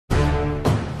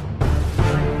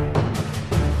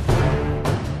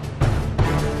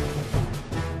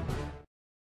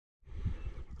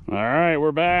All right,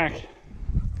 we're back.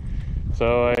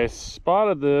 So I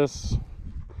spotted this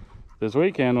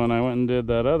weekend when I went and did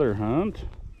that other hunt.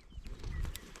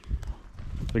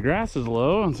 The grass is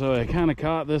low, and so I kind of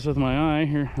caught this with my eye.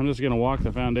 Here, I'm just gonna walk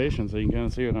the foundation so you can kind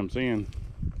of see what I'm seeing.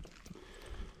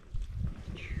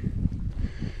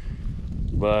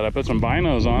 But I put some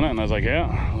binos on it, and I was like,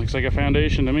 yeah, looks like a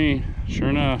foundation to me. Sure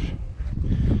enough.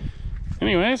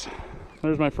 Anyways,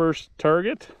 there's my first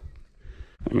target.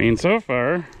 I mean, so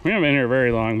far, we haven't been here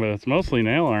very long, but it's mostly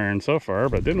nail iron so far.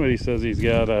 But Dinwiddie says he's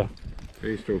got a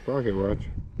Astro pocket watch.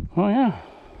 Oh yeah.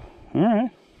 All right.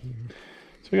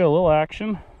 So we got a little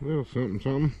action. A little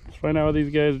something. Let's find out what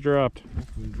these guys dropped.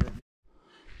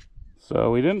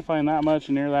 So we didn't find that much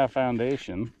near that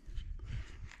foundation.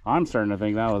 I'm starting to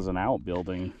think that was an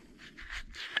outbuilding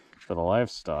for the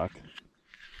livestock.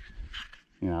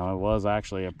 You know, it was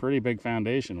actually a pretty big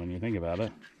foundation when you think about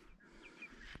it.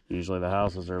 Usually the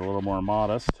houses are a little more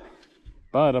modest,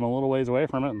 but I'm a little ways away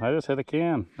from it, and I just hit a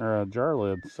can or a jar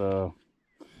lid, so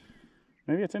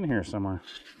maybe it's in here somewhere.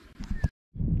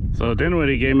 So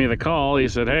Dinwiddie gave me the call. He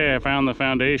said, hey, I found the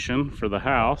foundation for the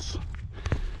house,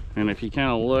 and if you kind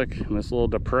of look in this little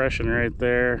depression right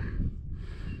there,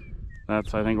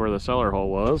 that's I think where the cellar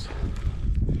hole was.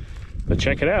 But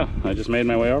check it out, I just made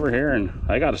my way over here and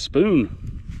I got a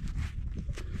spoon.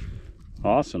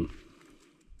 Awesome.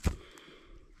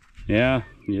 Yeah,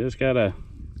 you just gotta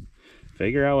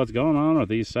figure out what's going on with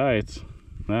these sites.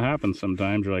 That happens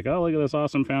sometimes. You're like, oh, look at this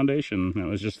awesome foundation. It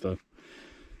was just the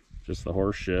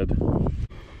horse shed.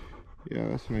 Yeah,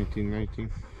 that's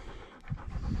 1919.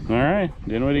 All right,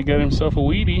 Dinwiddie got himself a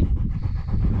weedy.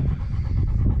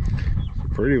 It's a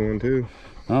pretty one too.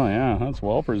 Oh yeah, that's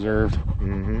well preserved.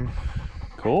 Mm-hmm.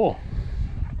 Cool.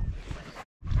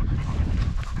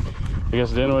 I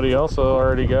guess Dinwiddie also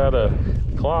already got a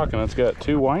clock, and it's got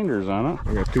 2 winders on it.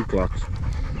 I got 2 clocks.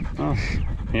 Oh,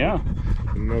 yeah.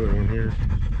 Another one here.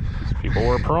 These people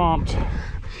were prompt.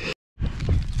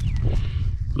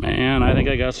 Man, I think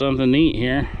I got something neat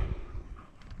here.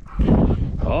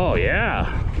 Oh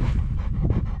yeah.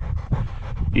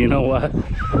 You know what?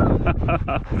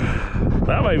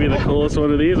 That might be the coolest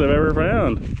one of these I've ever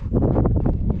found.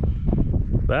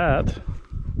 That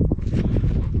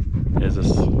is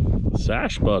a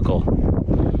sash buckle,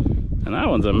 and that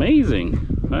one's amazing.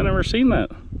 I've never seen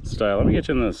that style. Let me get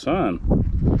you in the sun.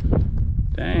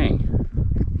 Dang,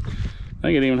 I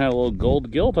think it even had a little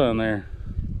gold gilt on there.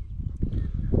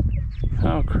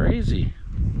 How crazy.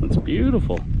 That's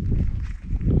beautiful.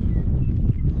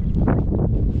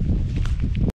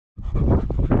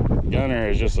 Gunner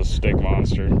is just a stick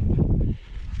monster,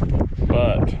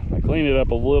 but I cleaned it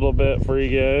up a little bit for you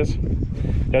guys.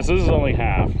 Yes, this is only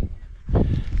half.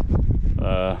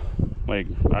 Like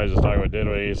I was just talking with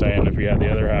Dinwiddie, saying if you had the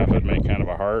other half, it'd make kind of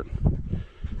a heart.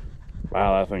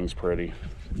 Wow, that thing's pretty.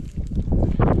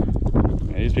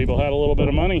 These people had a little bit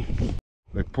of money.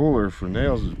 The puller for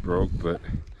nails is broke, but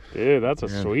dude, that's a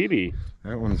sweetie.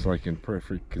 That one's like in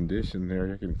perfect condition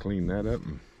there. I can clean that up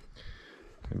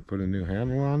and put a new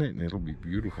handle on it, and it'll be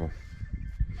beautiful.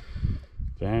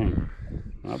 Dang,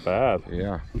 not bad.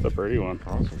 Yeah, it's a pretty one.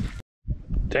 Awesome.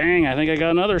 Dang, I think I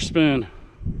got another spoon.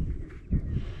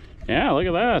 Yeah, look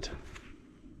at that.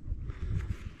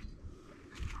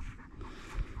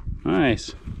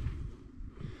 Nice.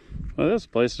 Well, this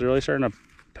place is really starting to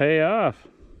pay off.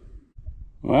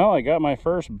 Well, I got my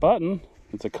first button.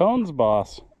 It's a Cones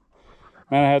Boss.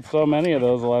 Man, I had so many of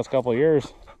those the last couple of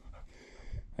years.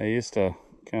 I used to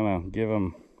kind of give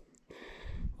them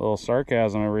a little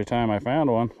sarcasm every time I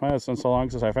found one. Well, it's been so long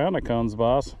since I found a Cones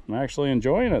Boss. I'm actually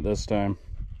enjoying it this time.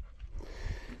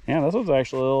 Yeah, this one's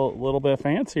actually a little bit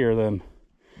fancier than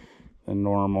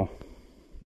normal.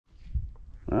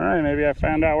 All right, maybe I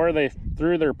found out where they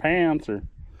threw their pants, or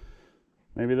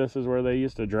maybe this is where they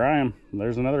used to dry them.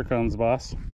 There's another Cones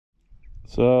Boss.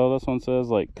 So this one says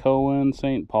like Cohen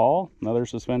St. Paul, another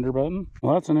suspender button.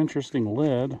 Well, that's an interesting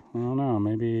lid. I don't know,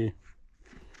 maybe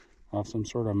off some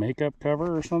sort of makeup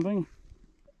cover or something.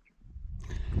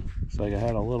 Looks like I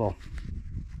had a little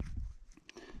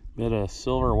bit of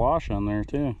silver wash on there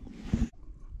too.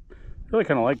 Really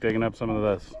kind of like digging up some of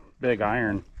this big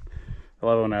iron. I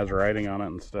love it when it has writing on it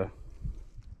and stuff.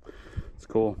 It's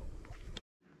cool.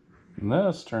 And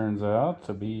this turns out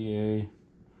to be a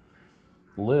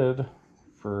lid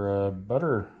for a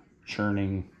butter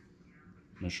churning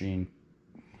machine.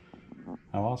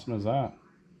 How awesome is that?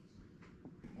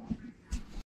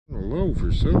 Low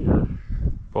for silver.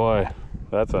 Boy,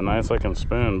 that's a nice looking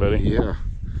spoon, buddy. Yeah.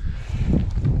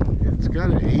 It's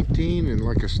got an 18 and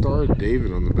like a Star of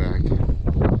David on the back.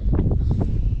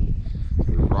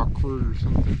 Rockford or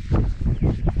something.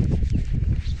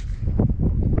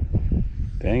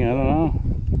 Dang, I don't know.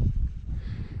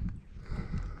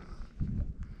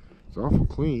 It's awful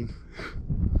clean.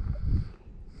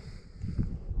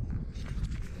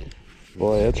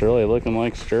 Boy, it's really looking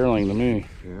like sterling to me.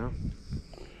 Yeah.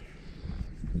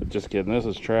 But just kidding, this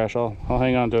is trash. I'll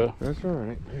hang on to it. That's all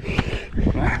right.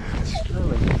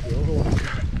 Sterling.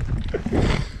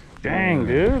 Dang,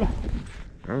 dude.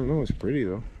 I don't know. It's pretty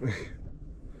though.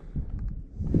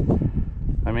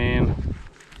 I mean,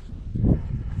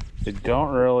 you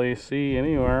don't really see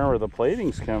anywhere where the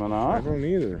plating's coming I off. don't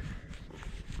either.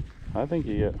 I think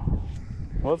you get.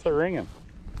 What's it ringing?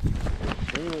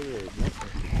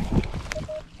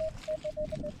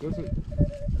 It's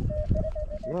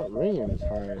not ringing as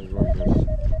high as what it is.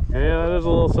 Yeah, that is a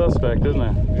little suspect, isn't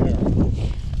it? Yeah.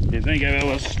 You'd think if it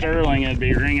was sterling, it'd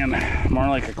be ringing more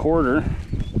like a quarter.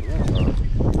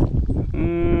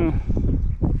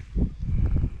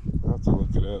 I'll have to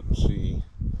look it up and see.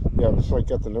 Yeah, it's like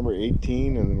got the number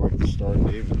 18 and then like the Star of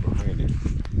David behind it.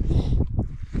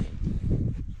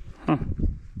 Huh.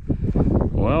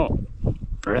 Well,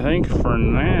 I think for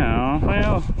now,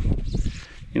 well,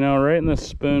 you know, right in the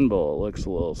spoon bowl, it looks a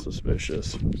little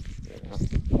suspicious.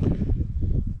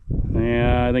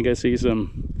 Yeah, I think I see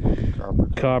some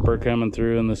copper coming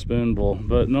through in the spoon bowl.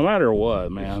 But no matter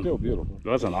what, man, it's still beautiful.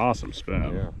 That's an awesome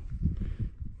spoon. Yeah.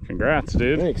 Congrats,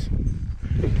 dude. Thanks.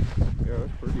 Yeah,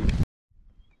 that's pretty.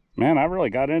 Man, I really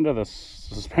got into the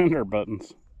suspender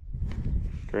buttons.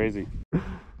 Crazy.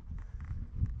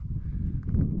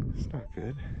 It's not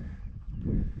good.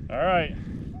 All right.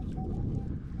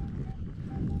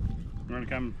 You want to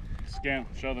come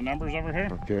show the numbers over here?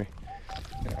 Okay.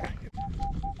 Yeah.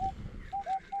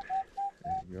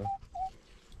 There you go.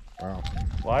 Wow.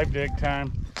 Live dig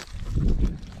time.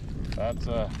 That's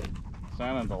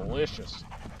sounding delicious.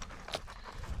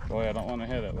 Boy, I don't want to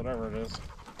hit it, whatever it is.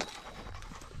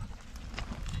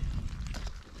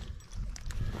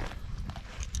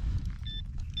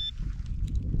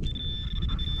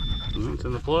 It's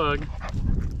in the plug.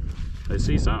 I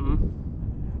see something.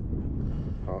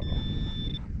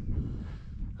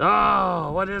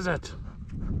 Oh, what is it?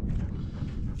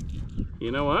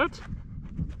 You know what?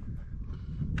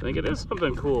 I think it is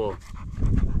something cool.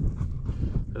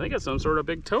 I think it's some sort of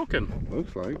big token.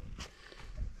 Looks like.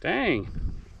 Dang.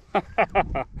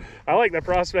 I like the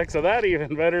prospects of that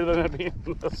even better than it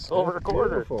being the silver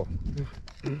quarter. Beautiful.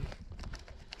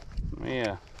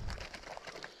 Yeah.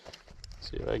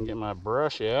 See if I can get my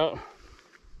brush out.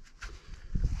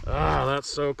 Ah, that's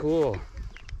so cool.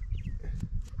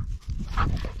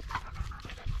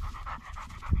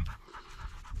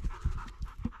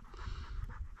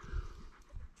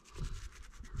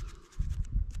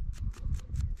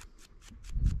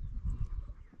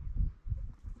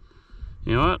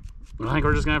 You know what? I think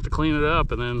we're just gonna have to clean it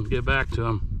up and then get back to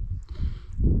them.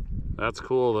 That's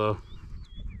cool though.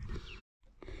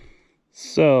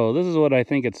 So this is what I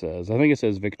think it says. I think it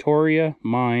says Victoria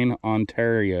Mine,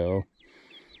 Ontario,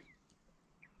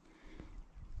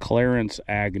 Clarence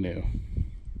Agnew.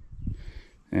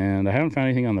 And I haven't found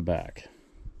anything on the back.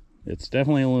 It's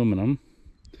definitely aluminum.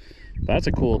 That's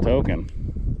a cool token.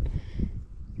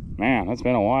 Man, it's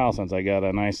been a while since I got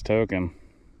a nice token.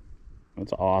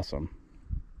 That's awesome.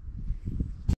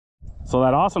 So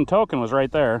that awesome token was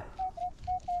right there.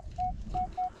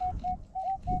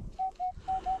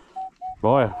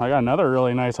 Boy, I got another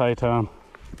really nice high tone.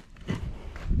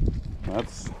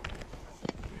 That's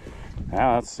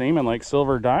seeming like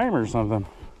silver dime or something.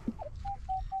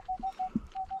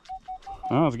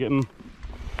 Oh, it's getting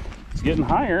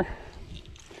higher.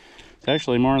 It's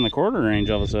actually more in the quarter range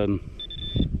all of a sudden.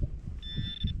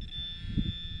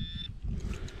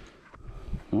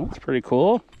 Well, that's pretty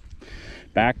cool.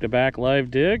 Back-to-back live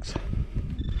digs.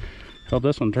 Hope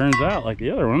this one turns out like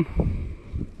the other one.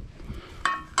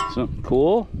 Something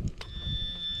cool.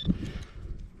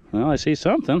 Well, I see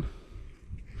something.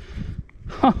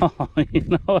 You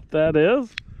know what that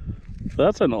is?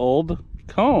 That's an old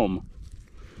comb.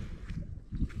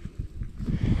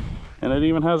 And it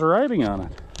even has writing on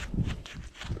it.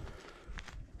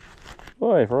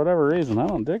 Boy, for whatever reason, I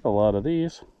don't dig a lot of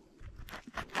these.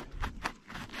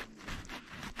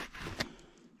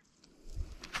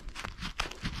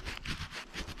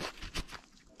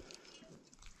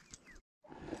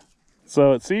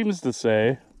 So it seems to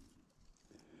say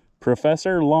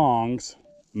Professor Long's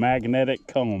magnetic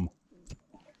comb.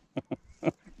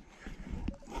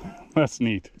 That's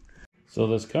neat. So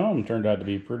this comb turned out to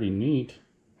be pretty neat.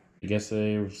 I guess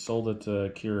they sold it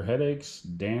to cure headaches,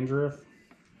 dandruff,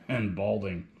 and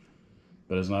balding.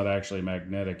 But it's not actually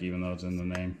magnetic, even though it's in the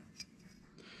name.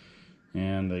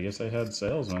 And I guess they had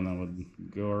salesmen that would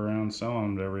go around selling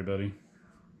them to everybody.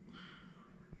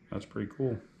 That's pretty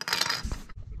cool.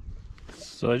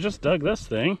 So I just dug this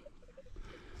thing.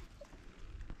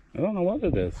 I don't know what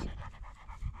it is.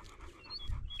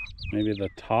 Maybe the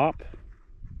top.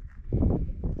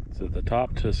 Is it the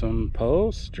top to some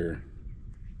post or?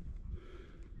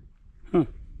 Huh.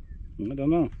 I don't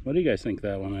know. What do you guys think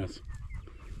that one is?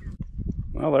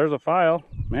 Well, there's a file.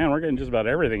 Man, we're getting just about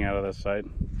everything out of this site.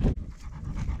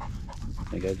 I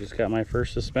think I just got my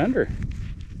first suspender.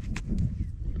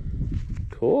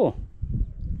 Cool.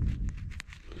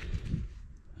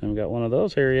 Haven't got one of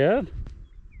those here yet.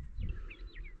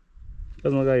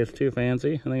 Doesn't look like it's too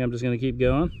fancy. I think I'm just gonna keep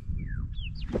going.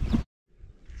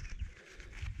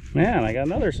 Man, I got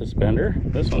another suspender.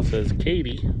 This one says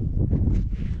Katie.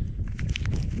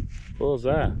 What was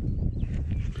that?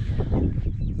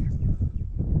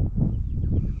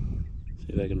 See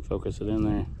if I can focus it in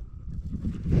there.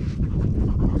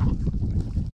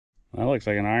 That looks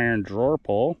like an iron drawer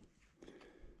pull.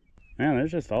 Man,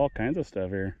 there's just all kinds of stuff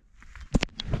here.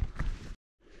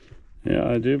 Yeah,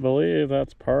 I do believe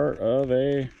that's part of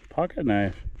a pocket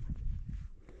knife.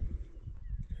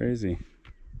 Crazy.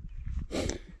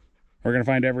 We're gonna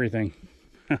find everything.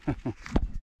 I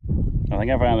think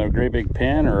I found a great big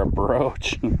pin or a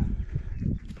brooch.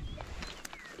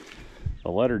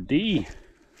 The letter D.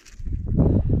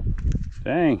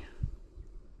 Dang.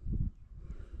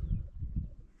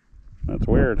 That's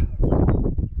weird.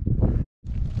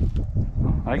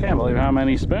 I can't believe how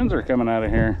many spins are coming out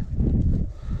of here.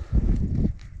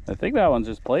 I think that one's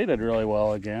just plated really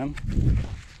well again.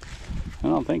 I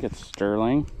don't think it's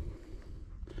sterling.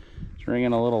 It's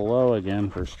ringing a little low again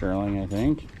for sterling, I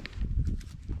think.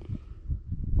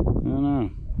 I don't know.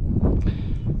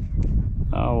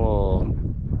 I will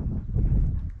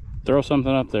throw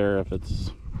something up there if it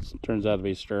turns out to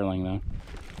be sterling, though.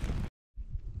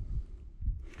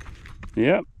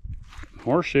 Yep,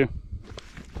 horseshoe.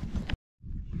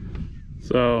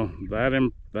 So that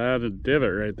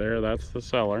divot right there, that's the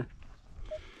cellar.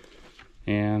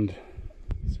 And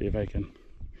see if I can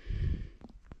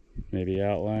maybe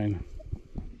outline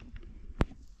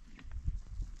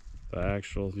the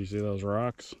actual, you see those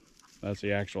rocks? That's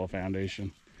the actual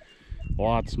foundation. A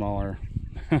lot smaller.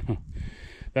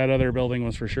 That other building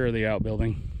was for sure the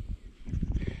outbuilding.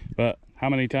 But how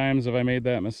many times have I made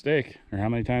that mistake? Or how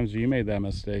many times have you made that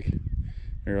mistake?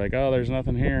 You're like, oh, there's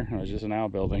nothing here. It was just an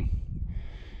outbuilding.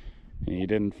 And you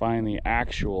didn't find the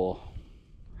actual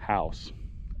house.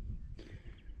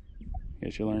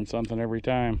 Guess you learn something every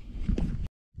time.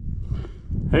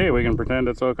 Hey, we can pretend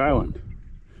it's Oak Island.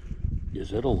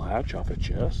 Is it a latch off a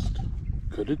chest?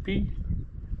 Could it be?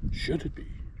 Should it be?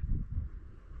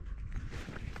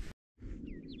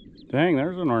 Dang,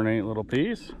 there's an ornate little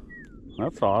piece.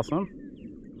 That's awesome.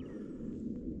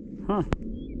 Huh.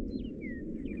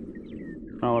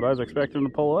 Not what I was expecting to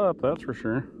pull up, that's for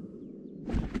sure.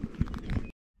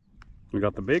 We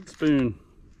got the big spoon.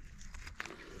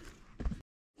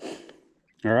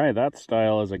 All right, that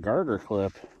style is a garter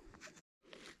clip.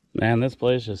 Man, this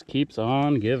place just keeps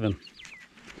on giving.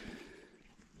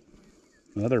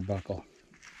 Another buckle.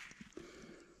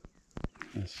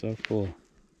 That's so cool.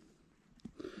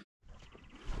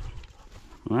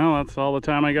 Well, that's all the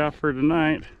time I got for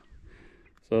tonight.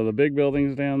 So the big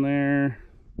building's down there.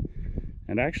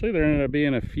 And actually there ended up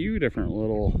being a few different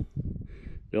little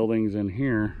buildings in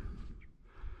here.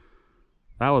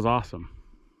 That was awesome.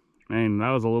 Man,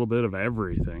 that was a little bit of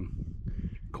everything.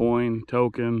 Coin,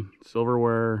 token,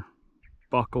 silverware,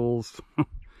 buckles,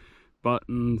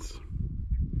 buttons,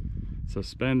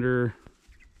 suspender,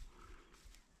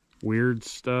 weird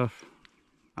stuff.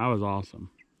 That was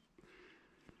awesome.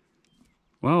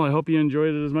 Well, I hope you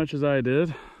enjoyed it as much as I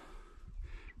did.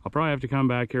 I'll probably have to come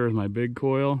back here with my big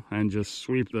coil and just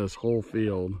sweep this whole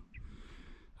field.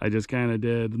 I just kind of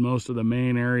did most of the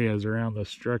main areas around the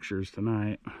structures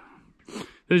tonight.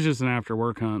 This is just an after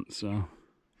work hunt, so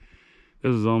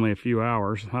this is only a few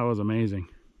hours. That was amazing.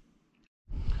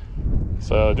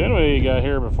 So Dinwiddie got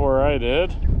here before I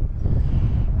did.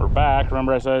 We're back.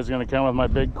 Remember I said I was going to come with my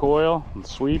big coil and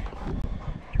sweep?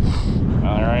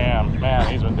 Well, there I am.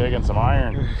 Man, he's been digging some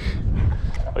iron.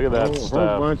 Look at that stuff. A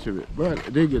whole bunch of it, but I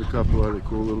did get a couple other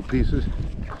cool little pieces.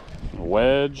 A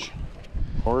wedge,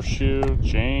 horseshoe,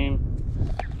 chain.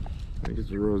 I think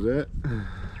it's a rosette.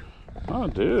 Oh,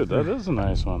 dude, that is a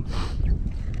nice one.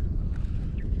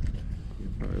 You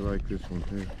probably like this one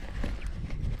too.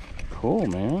 Cool,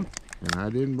 man. And I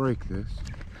didn't break this.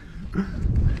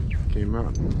 Came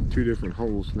out in two different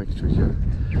holes next to each other.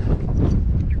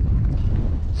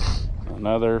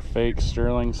 Another fake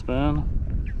sterling spin.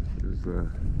 Is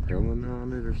Helen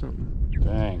on it or something?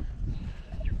 Dang.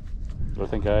 I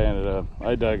think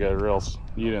I dug a real,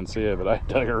 you didn't see it, but I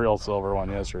dug a real silver one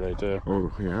yesterday too.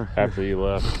 Oh, yeah. After you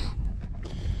left.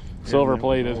 Silver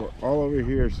plated. All over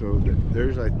here, so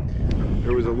there's like,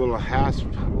 there was a little hasp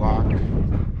lock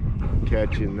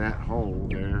catch in that hole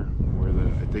there, where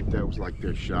I think that was like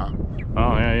their shop.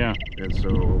 Oh, yeah, yeah. And so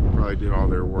probably did all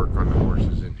their work on the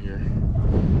horses in here.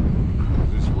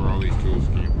 This is where all these tools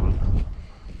came from.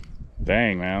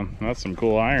 Dang, man, that's some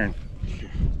cool iron.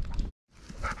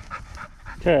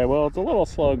 Okay, well, it's a little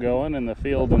slow going in the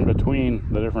field in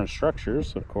between the different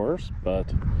structures, of course,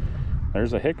 but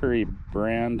there's a Hickory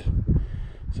brand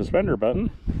suspender button.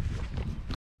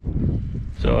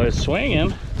 So I was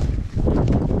swinging,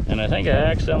 and I think I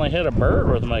accidentally hit a bird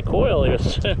with my coil. He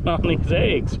was sitting on these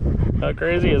eggs. How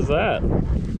crazy is that?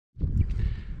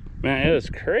 Man, it is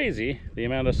crazy the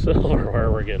amount of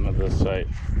silverware we're getting at this site.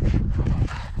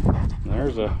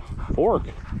 There's a fork.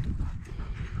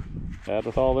 Add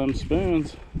with all them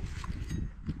spoons.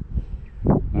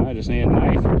 Now I just need a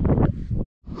knife.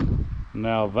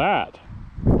 Now that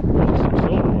is some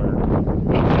silverware.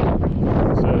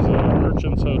 It says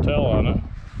Merchant's Hotel on it.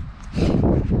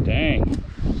 Dang.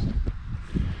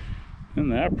 Isn't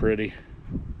that pretty?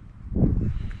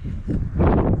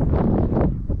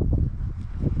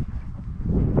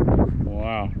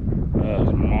 Wow, that is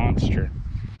a monster.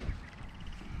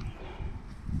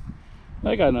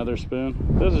 I got another spoon.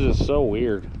 This is just so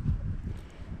weird.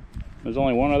 There's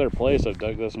only one other place I've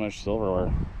dug this much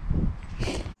silverware.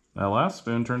 That last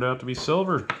spoon turned out to be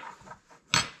silver.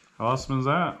 How awesome is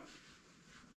that?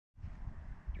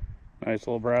 Nice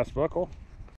little brass buckle.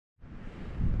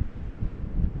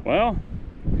 Well,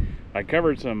 I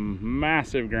covered some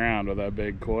massive ground with that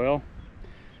big coil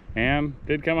and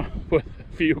did come up with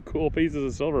a few cool pieces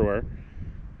of silverware.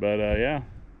 But yeah,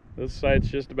 this site's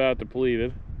just about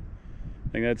depleted. I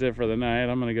think that's it for the night.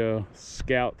 I'm gonna go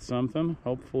scout something,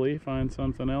 hopefully find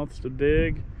something else to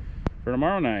dig for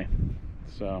tomorrow night.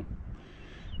 So,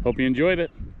 hope you enjoyed it.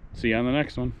 See you on the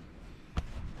next one.